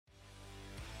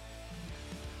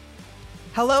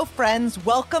Hello, friends.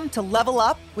 Welcome to Level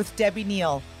Up with Debbie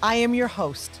Neal. I am your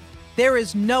host. There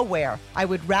is nowhere I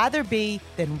would rather be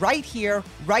than right here,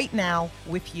 right now,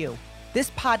 with you.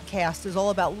 This podcast is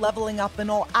all about leveling up in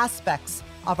all aspects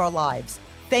of our lives.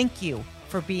 Thank you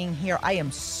for being here. I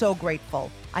am so grateful.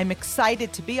 I'm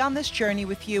excited to be on this journey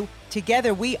with you.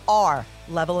 Together, we are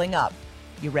leveling up.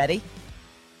 You ready?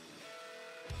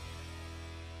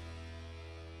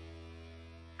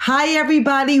 Hi,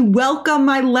 everybody. Welcome,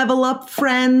 my Level Up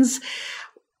friends.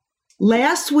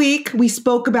 Last week, we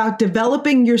spoke about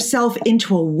developing yourself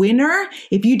into a winner.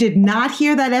 If you did not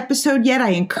hear that episode yet, I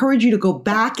encourage you to go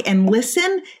back and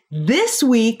listen. This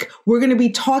week, we're going to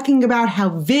be talking about how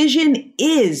vision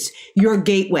is your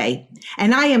gateway.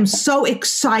 And I am so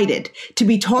excited to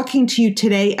be talking to you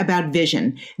today about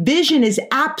vision. Vision is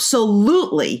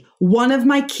absolutely one of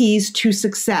my keys to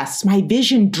success. My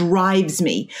vision drives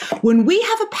me. When we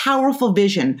have a powerful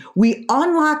vision, we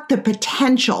unlock the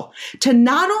potential to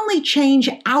not only change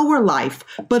our life,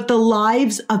 but the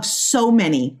lives of so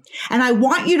many. And I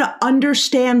want you to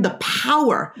understand the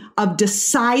power of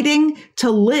deciding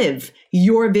to live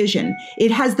your vision.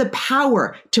 It has the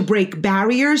power to break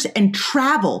barriers and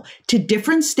travel to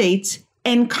different states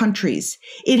and countries.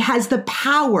 It has the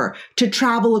power to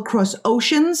travel across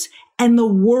oceans and the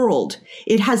world.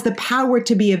 It has the power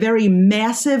to be a very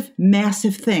massive,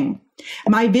 massive thing.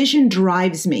 My vision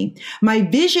drives me. My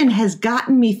vision has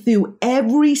gotten me through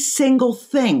every single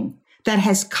thing that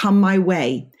has come my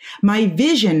way. My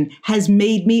vision has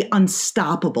made me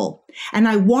unstoppable. And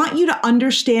I want you to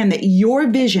understand that your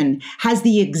vision has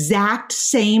the exact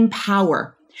same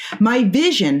power. My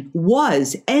vision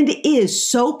was and is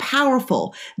so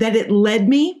powerful that it led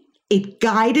me, it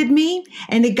guided me,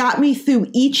 and it got me through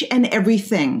each and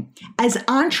everything. As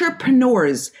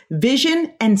entrepreneurs,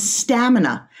 vision and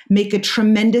stamina make a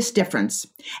tremendous difference.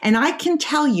 And I can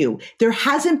tell you, there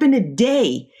hasn't been a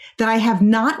day that I have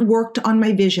not worked on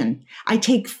my vision. I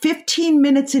take 15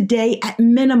 minutes a day at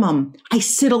minimum. I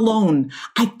sit alone.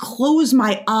 I close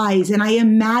my eyes and I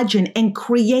imagine and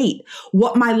create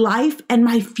what my life and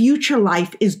my future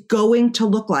life is going to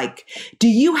look like. Do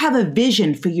you have a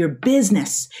vision for your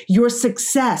business, your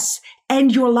success,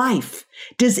 and your life?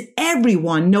 Does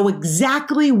everyone know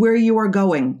exactly where you are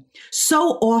going?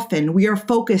 So often we are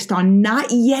focused on not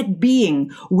yet being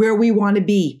where we want to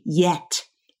be yet.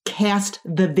 Cast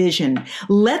the vision.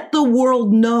 Let the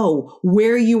world know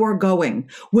where you are going.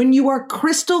 When you are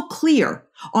crystal clear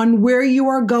on where you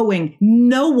are going,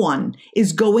 no one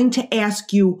is going to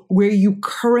ask you where you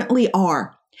currently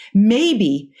are.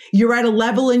 Maybe you're at a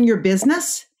level in your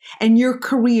business and your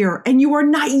career and you are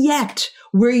not yet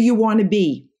where you want to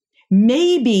be.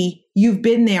 Maybe you've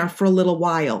been there for a little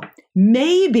while.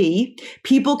 Maybe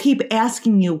people keep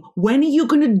asking you, when are you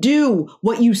going to do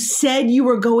what you said you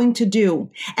were going to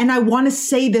do? And I want to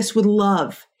say this with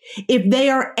love. If they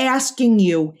are asking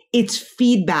you, it's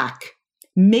feedback.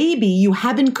 Maybe you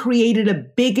haven't created a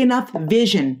big enough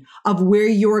vision of where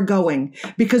you're going.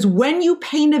 Because when you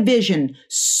paint a vision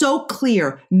so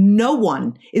clear, no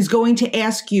one is going to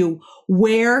ask you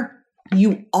where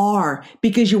you are,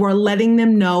 because you are letting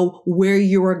them know where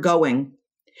you are going.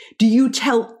 Do you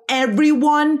tell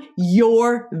everyone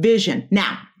your vision?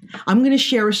 Now, I'm going to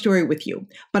share a story with you,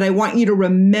 but I want you to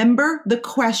remember the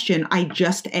question I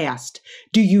just asked.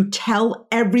 Do you tell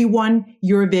everyone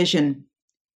your vision?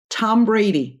 Tom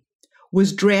Brady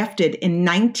was drafted in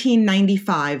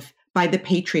 1995 by the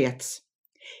Patriots.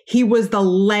 He was the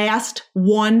last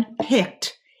one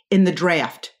picked in the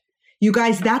draft. You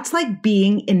guys, that's like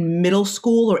being in middle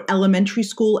school or elementary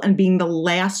school and being the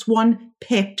last one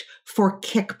picked for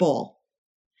kickball.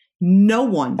 No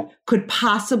one could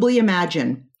possibly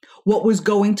imagine what was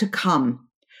going to come.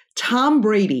 Tom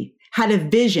Brady had a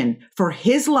vision for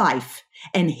his life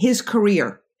and his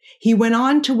career. He went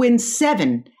on to win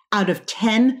 7 out of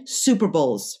 10 Super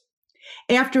Bowls.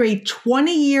 After a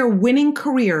 20-year winning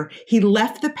career, he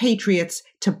left the Patriots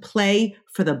to play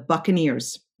for the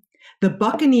Buccaneers. The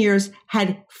Buccaneers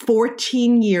had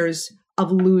 14 years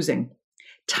of losing.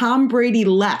 Tom Brady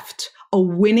left a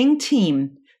winning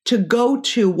team to go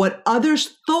to what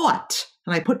others thought,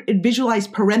 and I visualize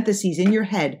parentheses in your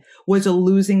head, was a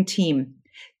losing team.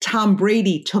 Tom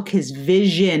Brady took his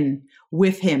vision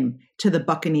with him to the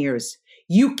Buccaneers.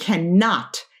 You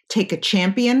cannot take a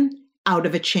champion out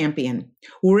of a champion.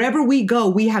 Wherever we go,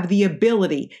 we have the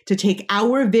ability to take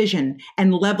our vision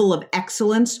and level of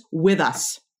excellence with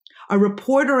us. A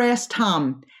reporter asked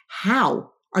Tom,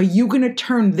 how are you going to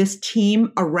turn this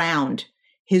team around?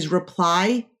 His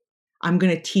reply, I'm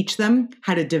going to teach them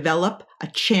how to develop a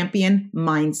champion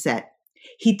mindset.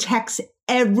 He texts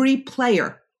every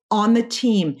player on the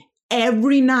team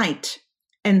every night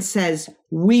and says,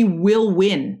 we will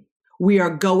win. We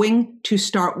are going to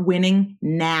start winning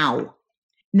now.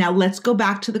 Now let's go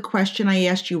back to the question I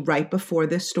asked you right before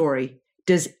this story.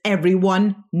 Does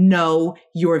everyone know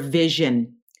your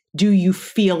vision? Do you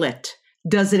feel it?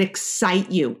 Does it excite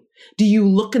you? Do you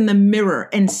look in the mirror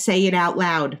and say it out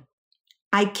loud?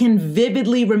 I can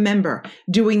vividly remember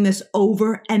doing this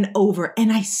over and over,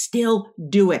 and I still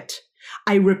do it.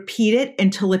 I repeat it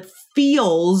until it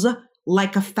feels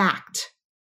like a fact,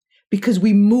 because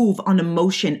we move on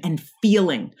emotion and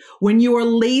feeling. When you are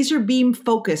laser beam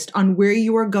focused on where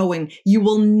you are going, you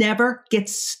will never get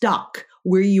stuck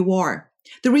where you are.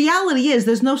 The reality is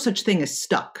there's no such thing as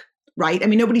stuck, right? I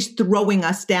mean, nobody's throwing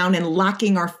us down and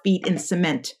locking our feet in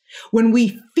cement. When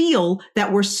we feel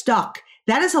that we're stuck,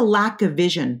 that is a lack of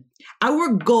vision.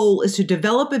 Our goal is to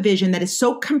develop a vision that is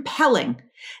so compelling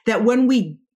that when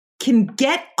we can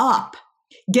get up,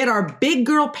 get our big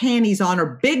girl panties on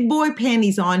or big boy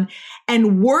panties on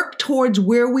and work towards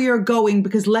where we are going.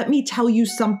 Because let me tell you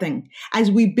something,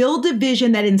 as we build a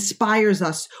vision that inspires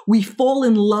us, we fall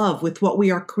in love with what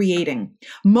we are creating.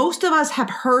 Most of us have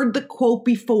heard the quote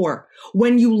before,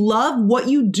 when you love what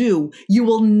you do, you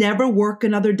will never work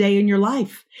another day in your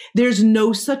life. There's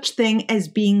no such thing as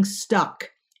being stuck.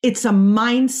 It's a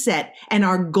mindset, and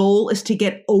our goal is to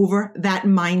get over that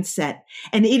mindset.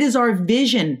 And it is our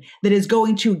vision that is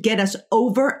going to get us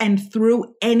over and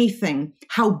through anything.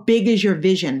 How big is your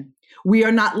vision? We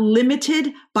are not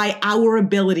limited by our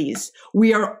abilities.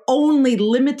 We are only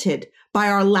limited by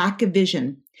our lack of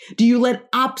vision. Do you let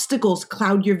obstacles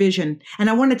cloud your vision? And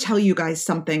I want to tell you guys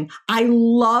something. I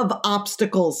love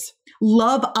obstacles.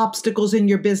 Love obstacles in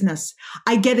your business.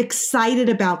 I get excited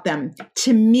about them.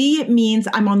 To me, it means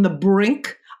I'm on the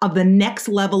brink of the next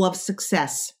level of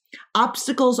success.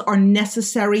 Obstacles are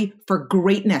necessary for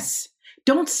greatness.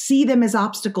 Don't see them as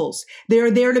obstacles. They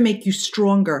are there to make you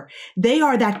stronger. They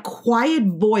are that quiet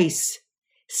voice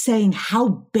saying,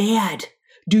 how bad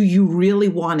do you really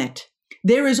want it?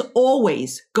 There is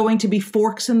always going to be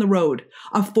forks in the road.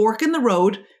 A fork in the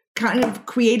road, kind of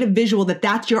create a visual that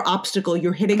that's your obstacle.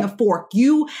 You're hitting a fork.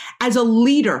 You, as a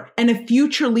leader and a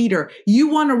future leader, you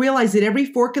want to realize that every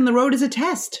fork in the road is a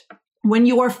test. When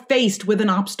you are faced with an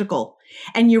obstacle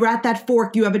and you're at that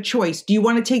fork, you have a choice. Do you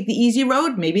want to take the easy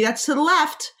road? Maybe that's to the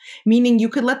left, meaning you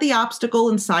could let the obstacle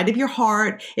inside of your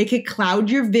heart. It could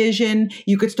cloud your vision.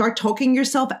 You could start talking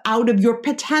yourself out of your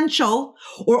potential.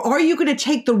 Or are you going to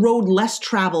take the road less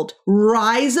traveled,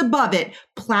 rise above it,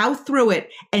 plow through it,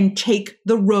 and take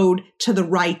the road to the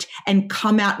right and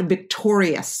come out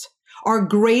victorious? Our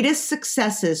greatest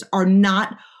successes are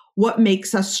not what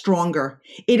makes us stronger.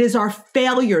 It is our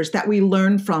failures that we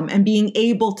learn from and being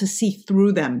able to see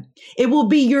through them. It will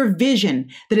be your vision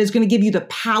that is going to give you the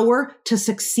power to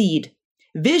succeed.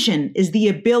 Vision is the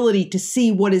ability to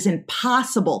see what is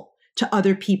impossible to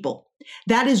other people.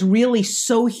 That is really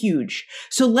so huge.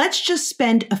 So let's just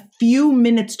spend a few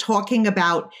minutes talking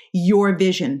about your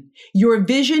vision. Your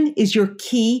vision is your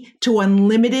key to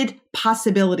unlimited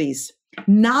possibilities.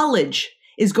 Knowledge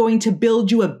is going to build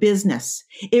you a business.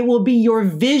 It will be your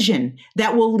vision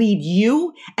that will lead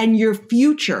you and your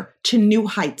future to new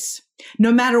heights.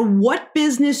 No matter what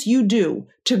business you do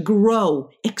to grow,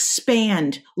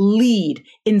 expand, lead,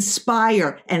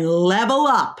 inspire, and level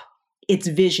up, it's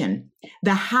vision.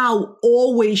 The how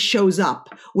always shows up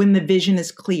when the vision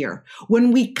is clear.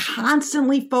 When we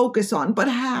constantly focus on, but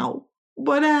how?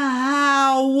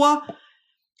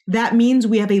 That means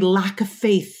we have a lack of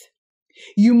faith.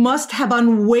 You must have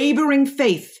unwavering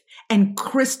faith and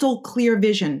crystal clear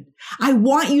vision. I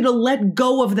want you to let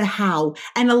go of the how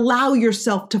and allow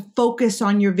yourself to focus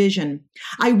on your vision.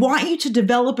 I want you to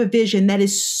develop a vision that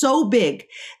is so big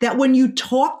that when you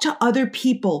talk to other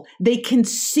people, they can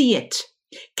see it.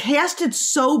 Cast it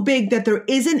so big that there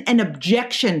isn't an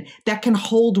objection that can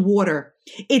hold water.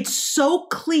 It's so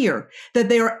clear that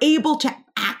they are able to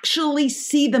actually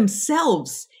see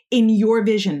themselves in your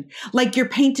vision. Like you're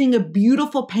painting a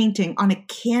beautiful painting on a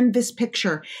canvas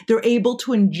picture. They're able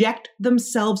to inject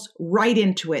themselves right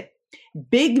into it.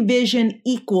 Big vision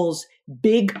equals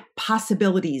big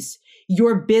possibilities.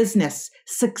 Your business,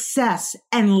 success,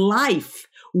 and life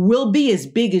will be as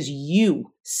big as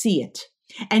you see it.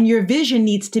 And your vision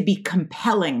needs to be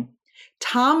compelling.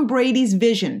 Tom Brady's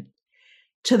vision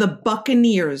to the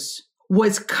Buccaneers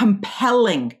was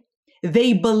compelling.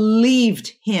 They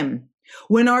believed him.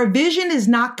 When our vision is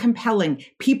not compelling,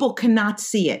 people cannot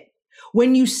see it.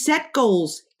 When you set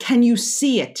goals, can you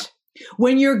see it?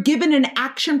 When you're given an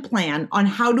action plan on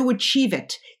how to achieve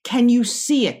it, can you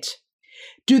see it?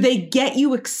 Do they get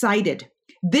you excited?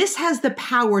 This has the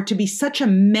power to be such a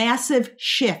massive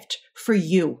shift for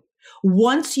you.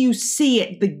 Once you see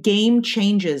it, the game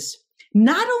changes.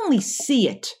 Not only see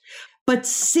it, but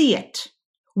see it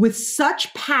with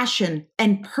such passion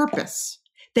and purpose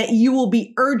that you will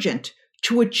be urgent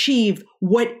to achieve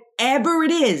whatever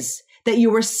it is that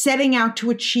you are setting out to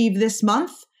achieve this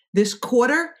month, this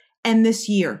quarter, and this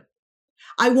year.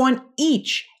 I want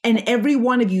each and every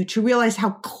one of you to realize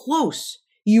how close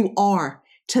you are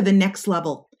to the next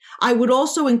level. I would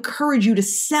also encourage you to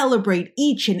celebrate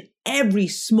each and every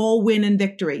small win and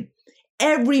victory,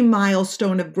 every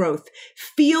milestone of growth.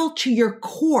 Feel to your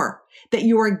core that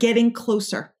you are getting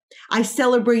closer. I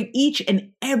celebrate each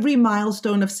and every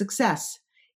milestone of success.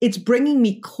 It's bringing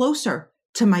me closer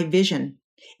to my vision.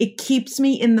 It keeps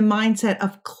me in the mindset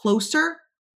of closer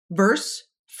versus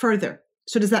further.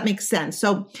 So does that make sense?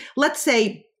 So let's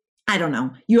say, I don't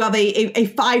know, you have a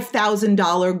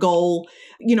 $5,000 goal.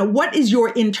 What is your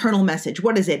internal message?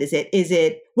 What is it? Is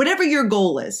it whatever your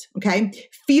goal is? Okay.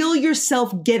 Feel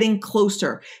yourself getting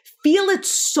closer. Feel it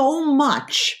so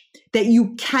much that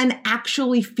you can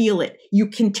actually feel it. You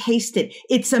can taste it.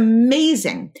 It's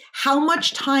amazing how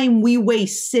much time we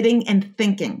waste sitting and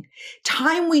thinking,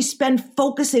 time we spend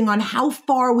focusing on how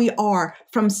far we are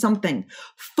from something.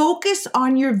 Focus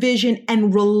on your vision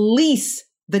and release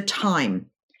the time.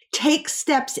 Take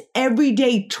steps every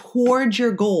day towards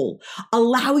your goal.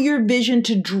 Allow your vision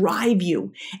to drive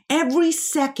you. Every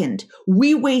second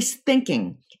we waste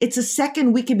thinking, it's a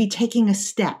second we could be taking a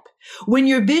step. When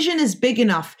your vision is big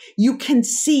enough, you can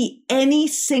see any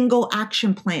single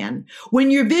action plan.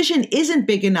 When your vision isn't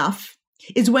big enough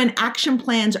is when action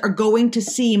plans are going to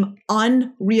seem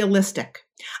unrealistic.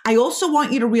 I also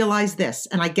want you to realize this,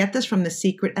 and I get this from The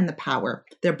Secret and the Power.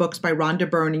 They're books by Rhonda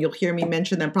Byrne, and you'll hear me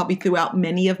mention them probably throughout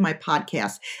many of my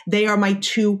podcasts. They are my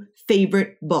two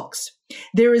favorite books.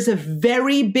 There is a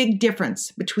very big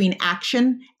difference between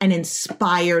action and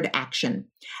inspired action.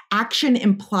 Action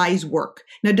implies work.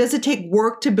 Now, does it take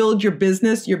work to build your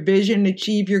business, your vision,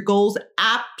 achieve your goals?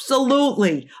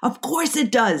 Absolutely. Of course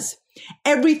it does.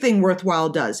 Everything worthwhile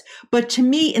does. But to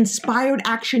me, inspired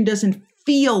action doesn't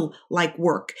feel like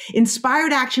work.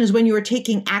 Inspired action is when you are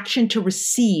taking action to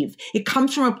receive. It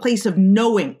comes from a place of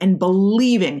knowing and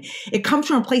believing. It comes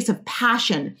from a place of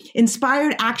passion.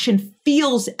 Inspired action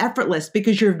feels effortless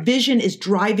because your vision is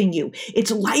driving you.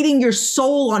 It's lighting your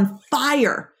soul on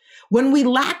fire. When we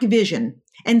lack vision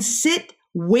and sit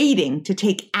waiting to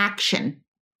take action,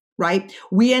 right,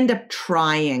 we end up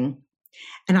trying.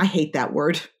 And I hate that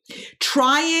word.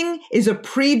 Trying is a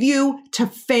preview to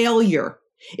failure.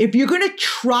 If you're going to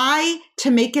try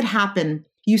to make it happen,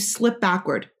 you slip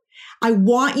backward. I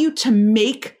want you to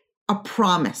make a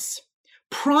promise.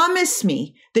 Promise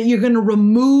me that you're going to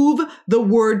remove the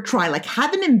word try, like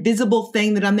have an invisible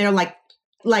thing that I'm there,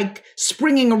 like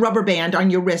springing a rubber band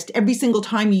on your wrist every single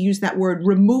time you use that word.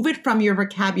 Remove it from your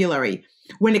vocabulary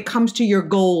when it comes to your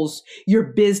goals, your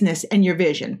business, and your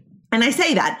vision. And I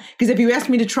say that because if you ask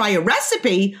me to try a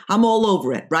recipe, I'm all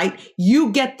over it, right?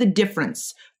 You get the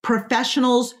difference.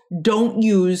 Professionals don't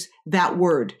use that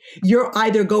word. You're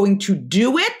either going to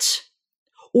do it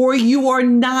or you are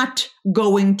not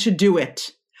going to do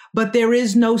it. But there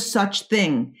is no such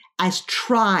thing as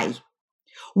try.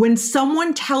 When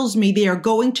someone tells me they are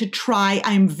going to try,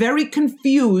 I'm very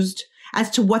confused as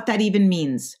to what that even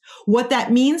means. What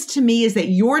that means to me is that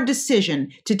your decision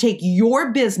to take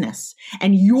your business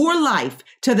and your life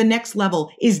to the next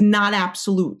level is not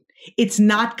absolute. It's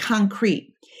not concrete.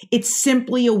 It's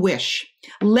simply a wish.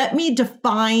 Let me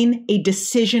define a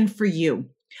decision for you.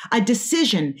 A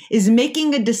decision is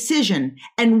making a decision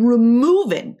and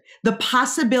removing the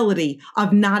possibility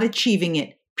of not achieving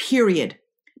it, period.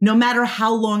 No matter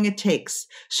how long it takes.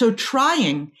 So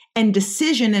trying and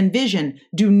decision and vision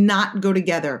do not go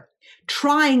together.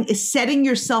 Trying is setting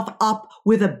yourself up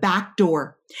with a back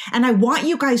door. And I want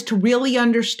you guys to really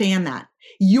understand that.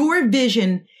 Your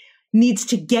vision needs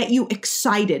to get you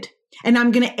excited. And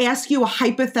I'm going to ask you a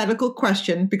hypothetical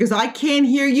question because I can't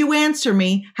hear you answer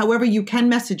me. However, you can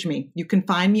message me. You can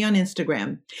find me on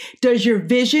Instagram. Does your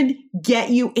vision get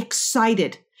you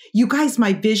excited? You guys,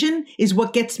 my vision is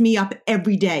what gets me up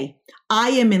every day. I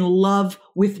am in love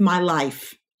with my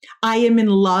life. I am in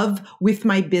love with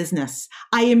my business.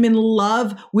 I am in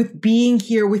love with being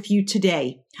here with you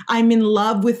today. I'm in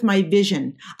love with my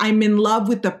vision. I'm in love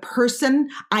with the person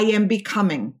I am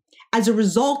becoming as a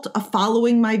result of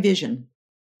following my vision.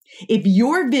 If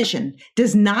your vision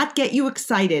does not get you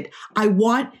excited, I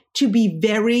want to be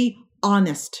very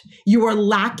honest. You are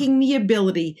lacking the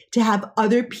ability to have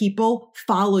other people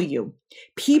follow you.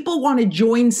 People want to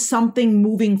join something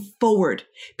moving forward.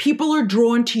 People are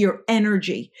drawn to your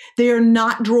energy. They are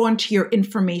not drawn to your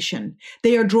information.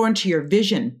 They are drawn to your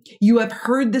vision. You have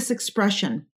heard this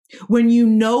expression. When you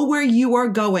know where you are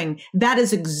going, that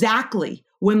is exactly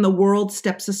when the world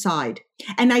steps aside.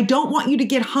 And I don't want you to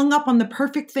get hung up on the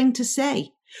perfect thing to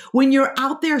say. When you're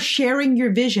out there sharing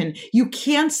your vision, you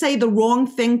can't say the wrong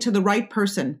thing to the right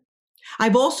person.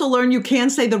 I've also learned you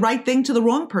can't say the right thing to the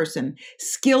wrong person.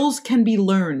 Skills can be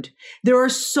learned. There are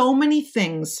so many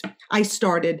things I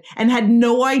started and had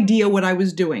no idea what I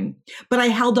was doing, but I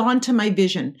held on to my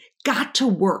vision, got to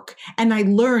work, and I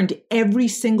learned every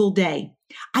single day.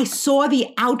 I saw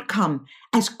the outcome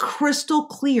as crystal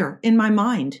clear in my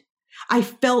mind. I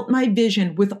felt my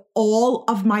vision with all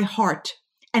of my heart,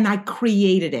 and I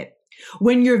created it.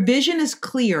 When your vision is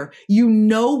clear, you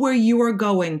know where you are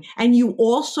going, and you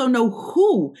also know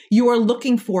who you are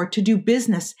looking for to do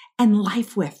business and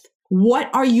life with. What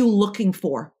are you looking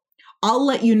for? I'll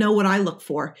let you know what I look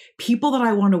for. People that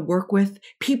I want to work with,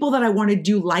 people that I want to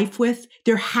do life with.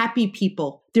 They're happy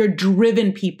people. They're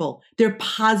driven people. They're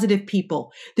positive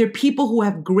people. They're people who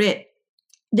have grit.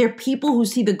 They're people who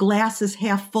see the glass as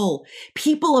half full,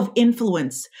 people of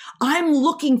influence. I'm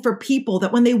looking for people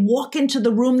that when they walk into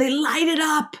the room, they light it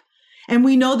up. And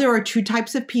we know there are two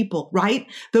types of people, right?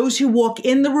 Those who walk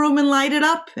in the room and light it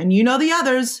up, and you know the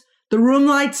others. The room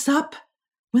lights up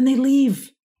when they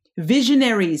leave.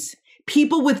 Visionaries,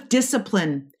 people with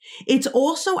discipline. It's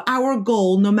also our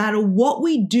goal, no matter what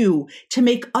we do, to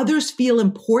make others feel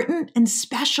important and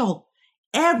special.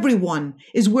 Everyone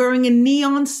is wearing a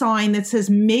neon sign that says,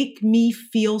 "Make me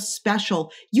feel special."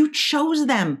 You chose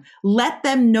them. Let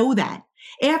them know that.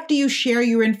 After you share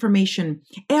your information,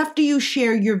 after you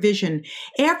share your vision,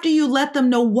 after you let them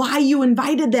know why you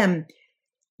invited them,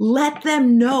 let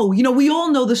them know. You know, we all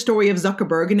know the story of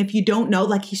Zuckerberg. And if you don't know,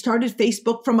 like he started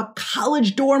Facebook from a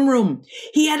college dorm room.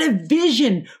 He had a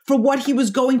vision for what he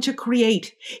was going to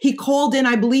create. He called in,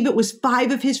 I believe it was 5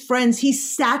 of his friends. He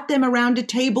sat them around a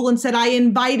table and said, "I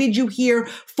invited you here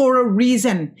for a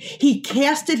reason." He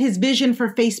casted his vision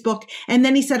for Facebook. And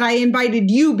then he said, "I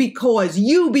invited you because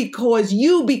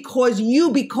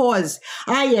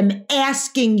I am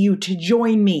asking you to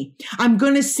join me. I'm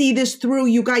going to see this through."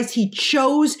 You guys, he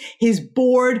chose his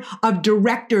board of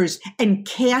directors and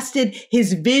casted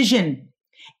his vision.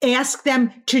 Ask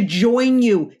them to join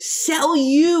you, sell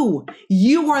you.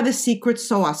 You are the secret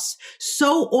sauce.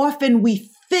 So often we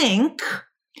think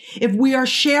if we are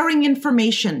sharing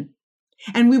information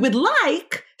and we would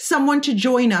like someone to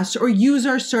join us or use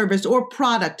our service or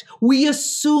product, we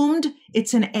assumed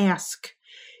it's an ask.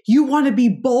 You want to be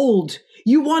bold.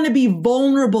 You want to be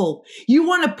vulnerable. You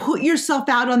want to put yourself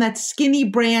out on that skinny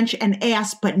branch and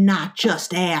ask, but not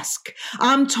just ask.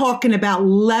 I'm talking about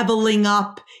leveling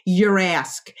up your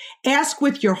ask. Ask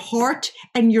with your heart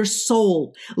and your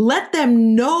soul. Let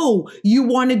them know you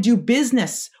want to do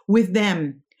business with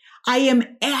them. I am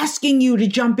asking you to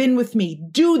jump in with me.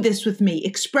 Do this with me.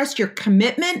 Express your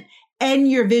commitment and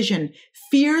your vision.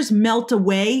 Fears melt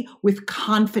away with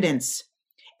confidence.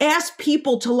 Ask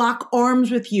people to lock arms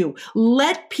with you.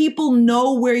 Let people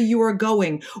know where you are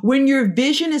going. When your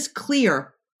vision is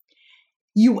clear,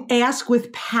 you ask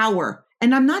with power.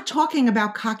 And I'm not talking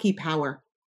about cocky power.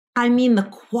 I mean the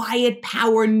quiet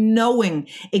power, knowing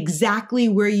exactly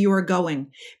where you are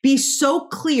going. Be so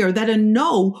clear that a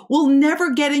no will never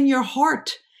get in your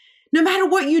heart. No matter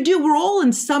what you do, we're all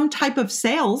in some type of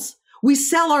sales. We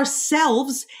sell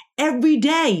ourselves every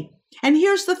day. And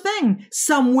here's the thing.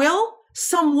 Some will.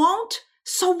 Some won't.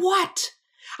 So what?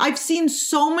 I've seen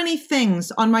so many things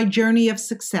on my journey of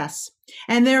success,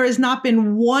 and there has not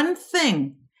been one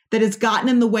thing that has gotten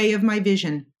in the way of my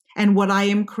vision and what I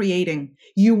am creating.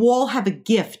 You all have a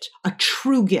gift, a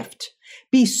true gift.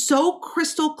 Be so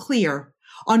crystal clear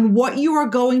on what you are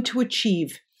going to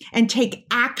achieve and take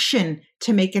action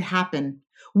to make it happen.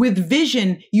 With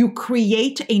vision, you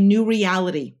create a new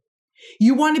reality.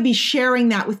 You want to be sharing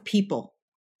that with people.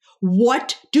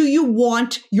 What do you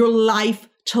want your life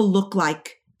to look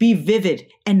like? Be vivid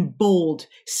and bold.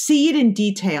 See it in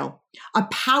detail. A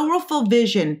powerful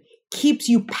vision keeps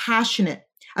you passionate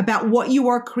about what you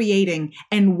are creating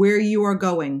and where you are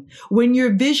going. When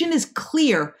your vision is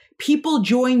clear, people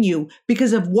join you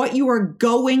because of what you are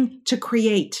going to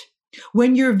create.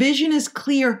 When your vision is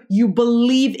clear, you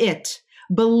believe it.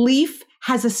 Belief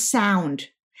has a sound.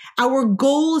 Our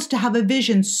goal is to have a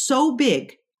vision so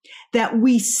big that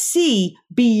we see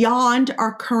beyond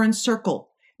our current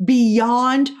circle,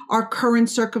 beyond our current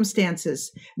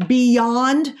circumstances,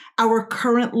 beyond our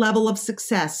current level of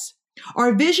success.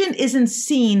 Our vision isn't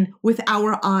seen with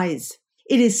our eyes.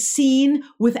 It is seen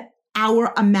with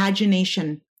our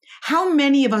imagination. How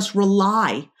many of us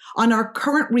rely on our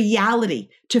current reality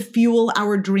to fuel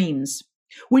our dreams?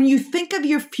 When you think of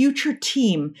your future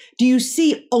team, do you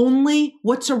see only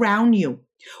what's around you?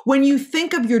 When you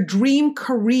think of your dream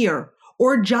career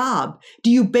or job,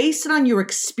 do you base it on your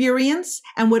experience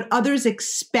and what others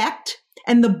expect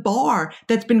and the bar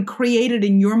that's been created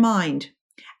in your mind?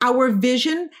 Our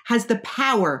vision has the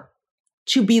power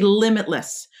to be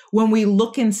limitless when we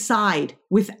look inside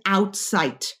without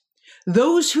sight.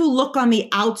 Those who look on the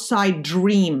outside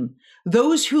dream.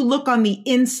 Those who look on the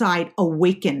inside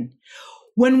awaken.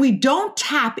 When we don't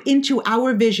tap into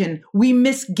our vision, we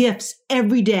miss gifts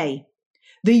every day.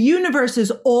 The universe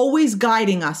is always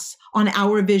guiding us on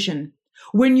our vision.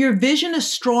 When your vision is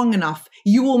strong enough,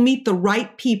 you will meet the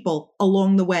right people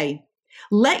along the way.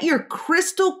 Let your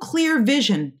crystal clear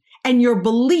vision and your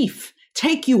belief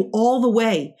take you all the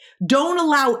way. Don't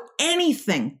allow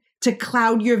anything to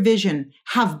cloud your vision.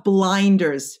 Have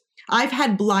blinders. I've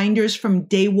had blinders from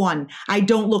day one. I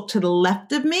don't look to the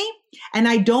left of me and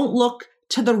I don't look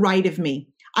to the right of me.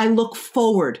 I look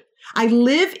forward. I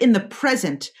live in the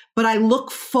present, but I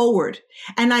look forward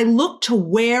and I look to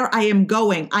where I am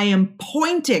going. I am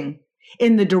pointing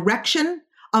in the direction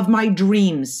of my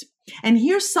dreams. And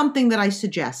here's something that I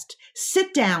suggest.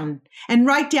 Sit down and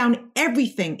write down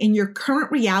everything in your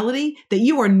current reality that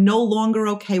you are no longer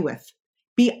okay with.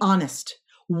 Be honest.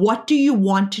 What do you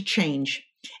want to change?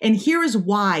 And here is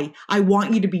why I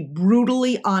want you to be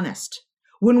brutally honest.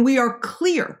 When we are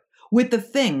clear with the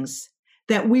things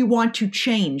that we want to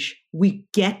change, we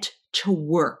get to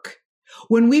work.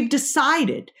 When we've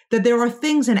decided that there are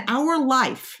things in our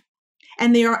life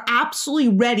and they are absolutely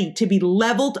ready to be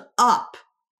leveled up,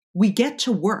 we get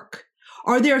to work.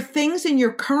 Are there things in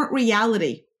your current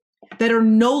reality that are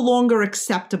no longer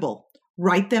acceptable?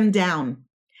 Write them down.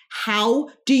 How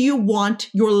do you want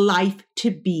your life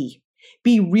to be?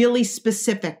 Be really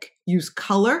specific. Use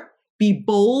color, be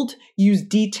bold, use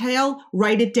detail,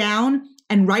 write it down,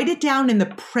 and write it down in the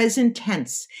present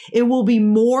tense. It will be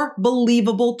more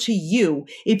believable to you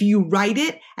if you write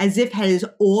it as if it has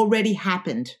already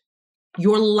happened.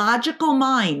 Your logical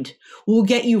mind will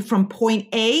get you from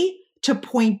point A to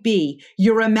point B.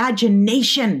 Your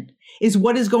imagination is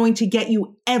what is going to get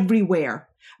you everywhere.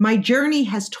 My journey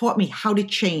has taught me how to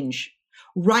change.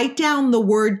 Write down the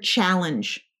word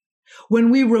challenge. When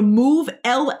we remove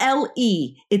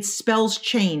LLE, it spells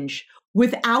change.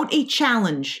 Without a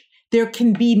challenge, there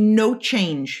can be no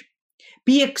change.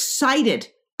 Be excited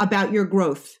about your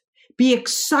growth. Be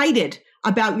excited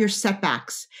about your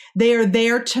setbacks. They are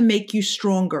there to make you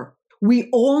stronger. We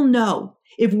all know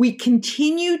if we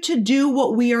continue to do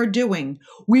what we are doing,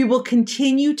 we will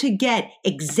continue to get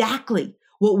exactly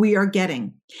what we are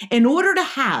getting. In order to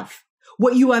have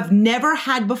what you have never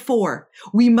had before,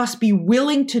 we must be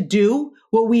willing to do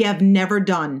what we have never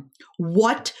done.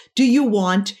 What do you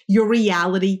want your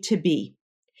reality to be?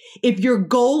 If your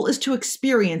goal is to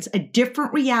experience a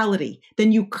different reality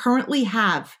than you currently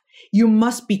have, you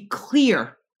must be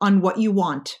clear on what you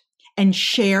want and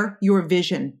share your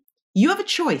vision. You have a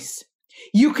choice.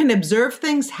 You can observe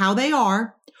things how they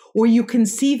are, or you can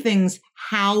see things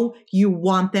how you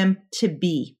want them to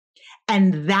be.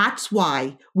 And that's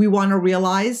why we want to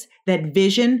realize that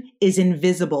vision is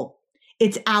invisible.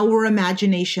 It's our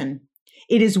imagination.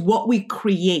 It is what we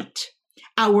create.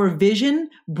 Our vision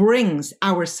brings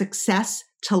our success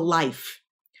to life.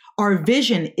 Our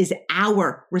vision is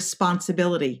our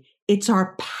responsibility. It's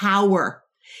our power.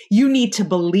 You need to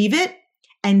believe it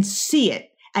and see it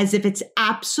as if it's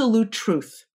absolute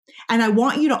truth. And I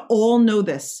want you to all know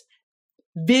this.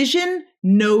 Vision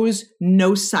knows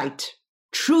no sight.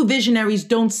 True visionaries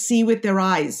don't see with their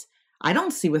eyes. I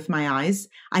don't see with my eyes.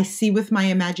 I see with my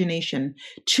imagination.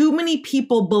 Too many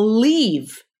people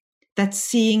believe that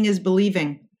seeing is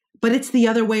believing, but it's the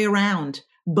other way around.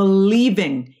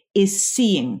 Believing is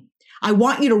seeing. I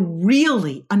want you to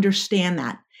really understand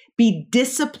that. Be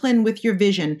disciplined with your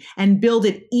vision and build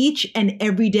it each and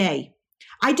every day.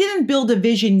 I didn't build a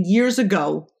vision years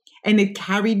ago and it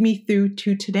carried me through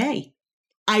to today.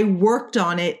 I worked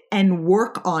on it and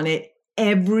work on it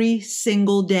every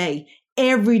single day.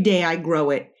 Every day I grow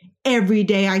it. Every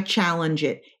day I challenge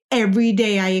it. Every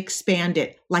day I expand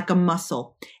it like a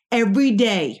muscle. Every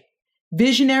day,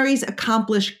 visionaries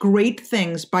accomplish great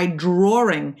things by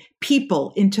drawing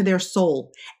people into their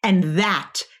soul. And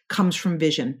that comes from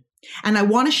vision. And I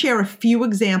want to share a few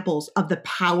examples of the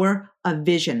power of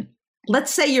vision.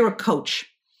 Let's say you're a coach.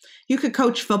 You could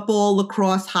coach football,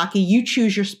 lacrosse, hockey. You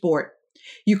choose your sport.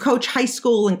 You coach high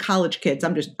school and college kids.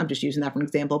 I'm just using that for an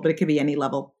example, but it could be any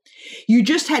level. You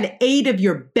just had 8 of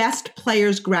your best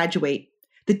players graduate.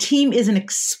 The team isn't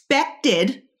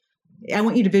expected. I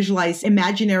want you to visualize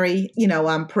imaginary,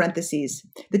 parentheses.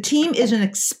 The team isn't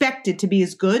expected to be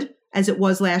as good as it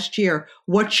was last year.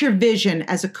 What's your vision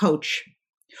as a coach?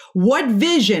 What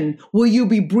vision will you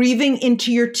be breathing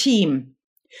into your team?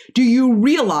 Do you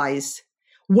realize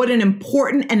what an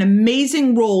important and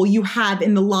amazing role you have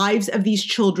in the lives of these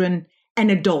children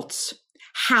and adults?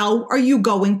 How are you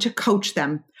going to coach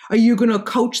them? Are you going to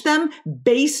coach them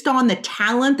based on the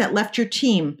talent that left your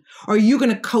team? Are you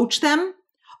going to coach them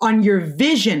on your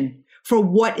vision for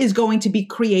what is going to be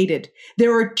created?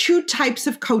 There are 2 types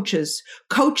of coaches: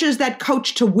 coaches that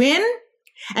coach to win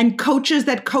and coaches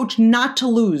that coach not to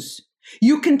lose.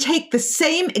 You can take the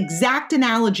same exact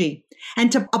analogy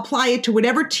and to apply it to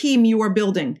whatever team you are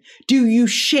building. Do you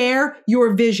share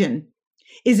your vision?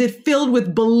 Is it filled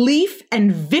with belief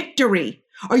and victory?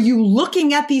 Are you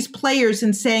looking at these players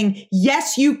and saying,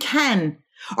 yes, you can?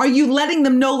 Are you letting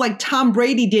them know, like Tom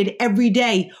Brady did every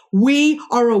day, we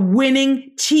are a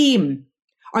winning team?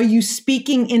 Are you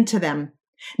speaking into them?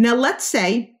 Now, let's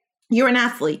say you're an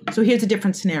athlete. So here's a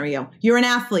different scenario. You're an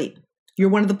athlete. You're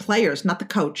one of the players, not the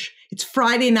coach. It's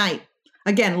Friday night.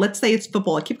 Again, let's say it's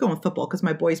football. I keep going with football because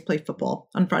my boys play football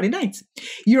on Friday nights.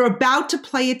 You're about to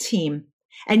play a team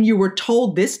and you were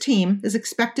told this team is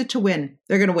expected to win.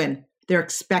 They're going to win. They're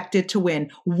expected to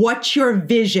win. What's your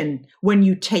vision when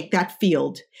you take that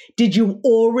field? Did you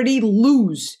already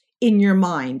lose in your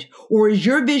mind? Or is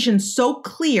your vision so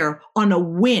clear on a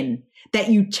win that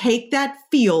you take that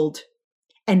field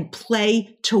and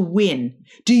play to win?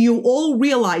 Do you all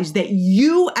realize that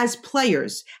you as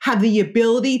players have the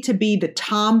ability to be the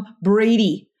Tom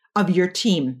Brady of your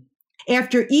team?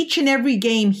 After each and every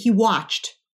game he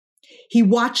watched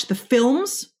the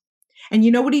films. And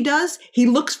you know what he does? He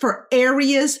looks for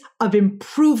areas of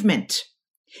improvement.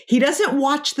 He doesn't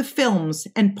watch the films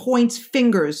and points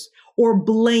fingers or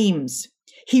blames.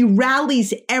 He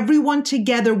rallies everyone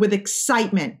together with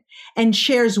excitement and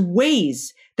shares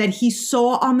ways that he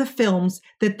saw on the films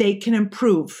that they can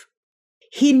improve.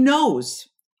 He knows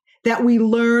that we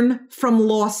learn from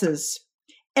losses.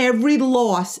 Every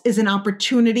loss is an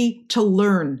opportunity to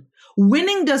learn.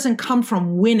 Winning doesn't come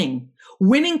from winning.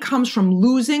 Winning comes from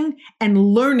losing and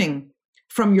learning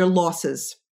from your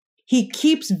losses. He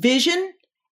keeps vision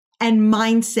and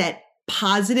mindset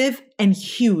positive and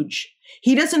huge.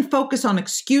 He doesn't focus on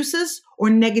excuses or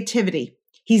negativity.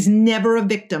 He's never a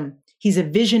victim. He's a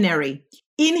visionary.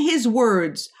 In his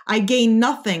words, I gain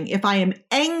nothing if I am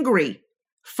angry,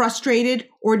 frustrated,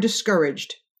 or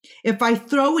discouraged. If I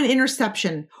throw an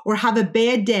interception or have a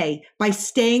bad day by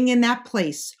staying in that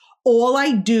place, all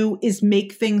I do is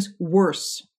make things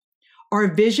worse.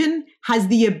 Our vision has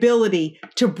the ability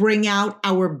to bring out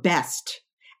our best.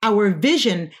 Our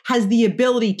vision has the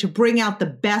ability to bring out the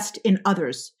best in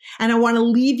others. And I want to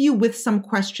leave you with some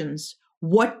questions.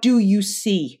 What do you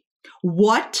see?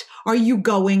 What are you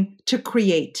going to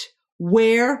create?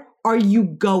 Where are you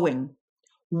going?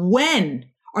 When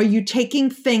are you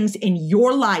taking things in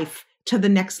your life to the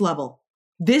next level?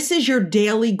 This is your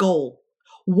daily goal.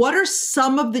 What are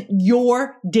some of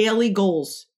your daily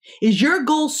goals? Is your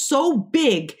goal so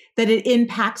big that it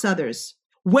impacts others?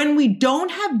 When we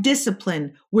don't have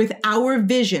discipline with our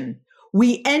vision,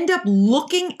 we end up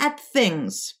looking at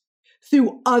things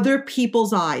through other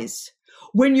people's eyes.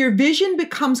 When your vision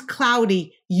becomes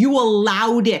cloudy, you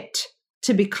allowed it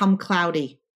to become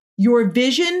cloudy. Your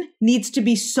vision needs to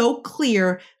be so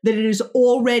clear that it is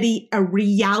already a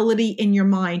reality in your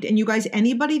mind. And you guys,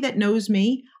 anybody that knows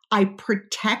me, I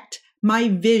protect my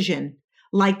vision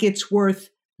like it's worth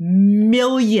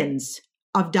millions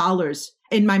of dollars.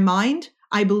 In my mind,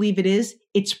 I believe it is.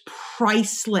 It's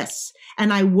priceless.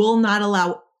 And I will not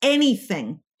allow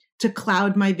anything to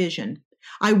cloud my vision.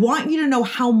 I want you to know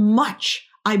how much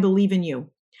I believe in you.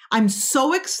 I'm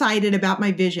so excited about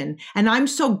my vision, and I'm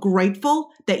so grateful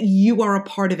that you are a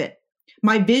part of it.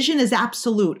 My vision is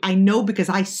absolute. I know because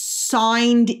I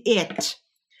signed it.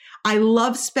 I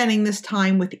love spending this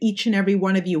time with each and every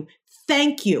one of you.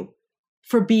 Thank you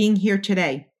for being here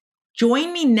today.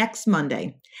 Join me next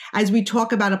Monday as we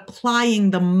talk about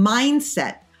applying the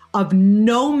mindset of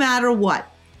no matter what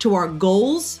to our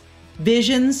goals,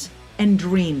 visions, and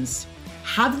dreams.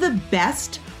 Have the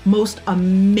best, most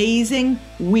amazing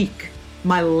week,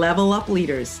 my Level Up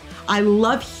leaders. I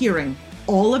love hearing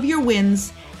all of your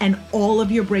wins and all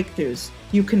of your breakthroughs.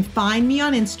 You can find me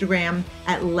on Instagram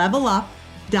at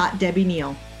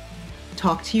levelup.debbieneal.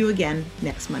 Talk to you again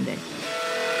next Monday.